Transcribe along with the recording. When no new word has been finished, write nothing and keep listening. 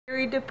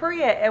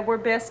Dupree at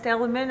Edward Best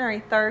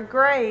Elementary, 3rd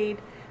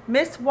grade.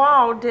 Miss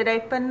Wall did a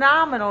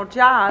phenomenal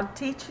job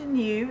teaching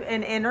you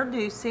and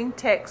introducing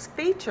text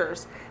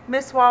features.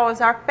 Miss Wall is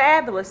our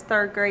fabulous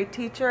 3rd grade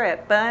teacher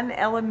at Bunn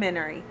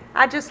Elementary.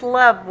 I just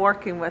love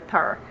working with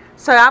her.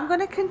 So I'm going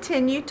to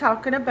continue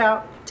talking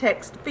about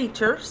text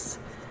features.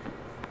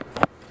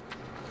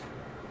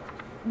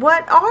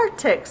 What are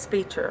text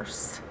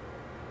features?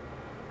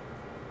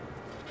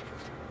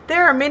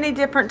 There are many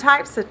different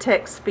types of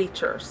text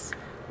features.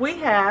 We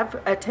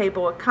have a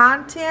table of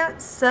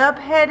contents,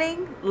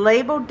 subheading,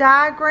 labeled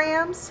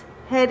diagrams,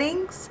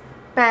 headings,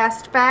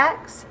 fast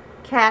facts,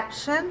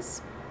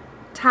 captions,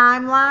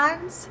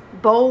 timelines,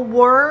 bold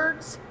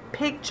words,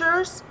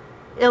 pictures,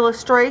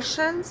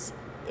 illustrations,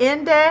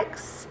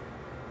 index,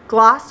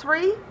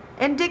 glossary,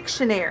 and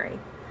dictionary.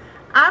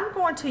 I'm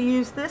going to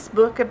use this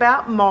book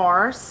about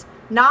Mars.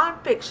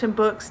 Nonfiction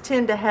books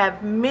tend to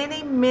have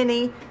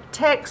many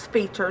text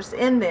features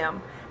in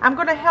them. I'm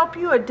going to help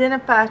you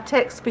identify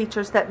text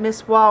features that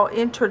Miss Wall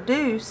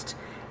introduced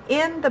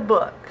in the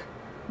book,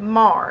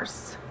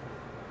 Mars.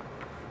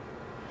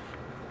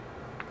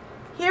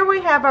 Here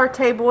we have our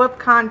table of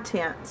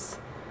contents.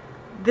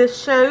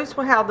 This shows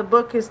how the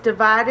book is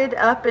divided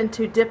up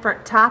into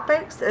different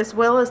topics as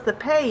well as the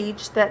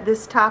page that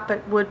this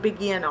topic would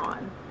begin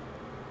on.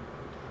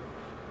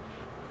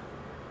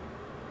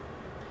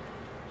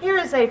 Here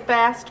is a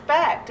fast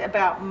fact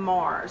about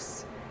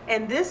Mars.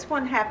 And this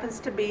one happens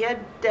to be a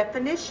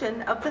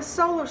definition of the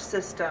solar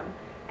system.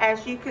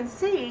 As you can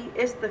see,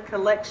 it's the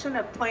collection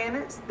of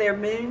planets, their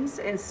moons,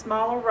 and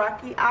smaller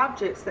rocky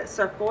objects that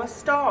circle a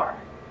star.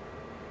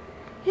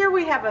 Here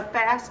we have a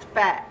fast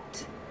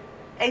fact.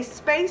 A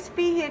space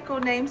vehicle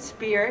named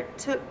Spirit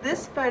took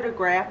this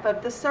photograph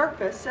of the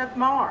surface of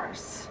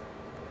Mars.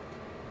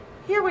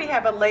 Here we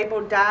have a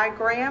labeled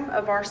diagram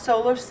of our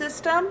solar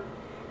system,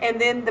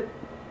 and then the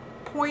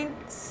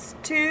points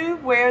to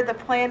where the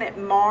planet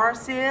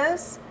Mars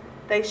is.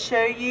 They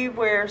show you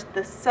where's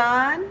the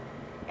sun,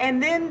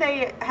 and then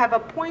they have a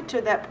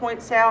pointer that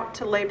points out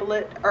to label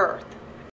it Earth.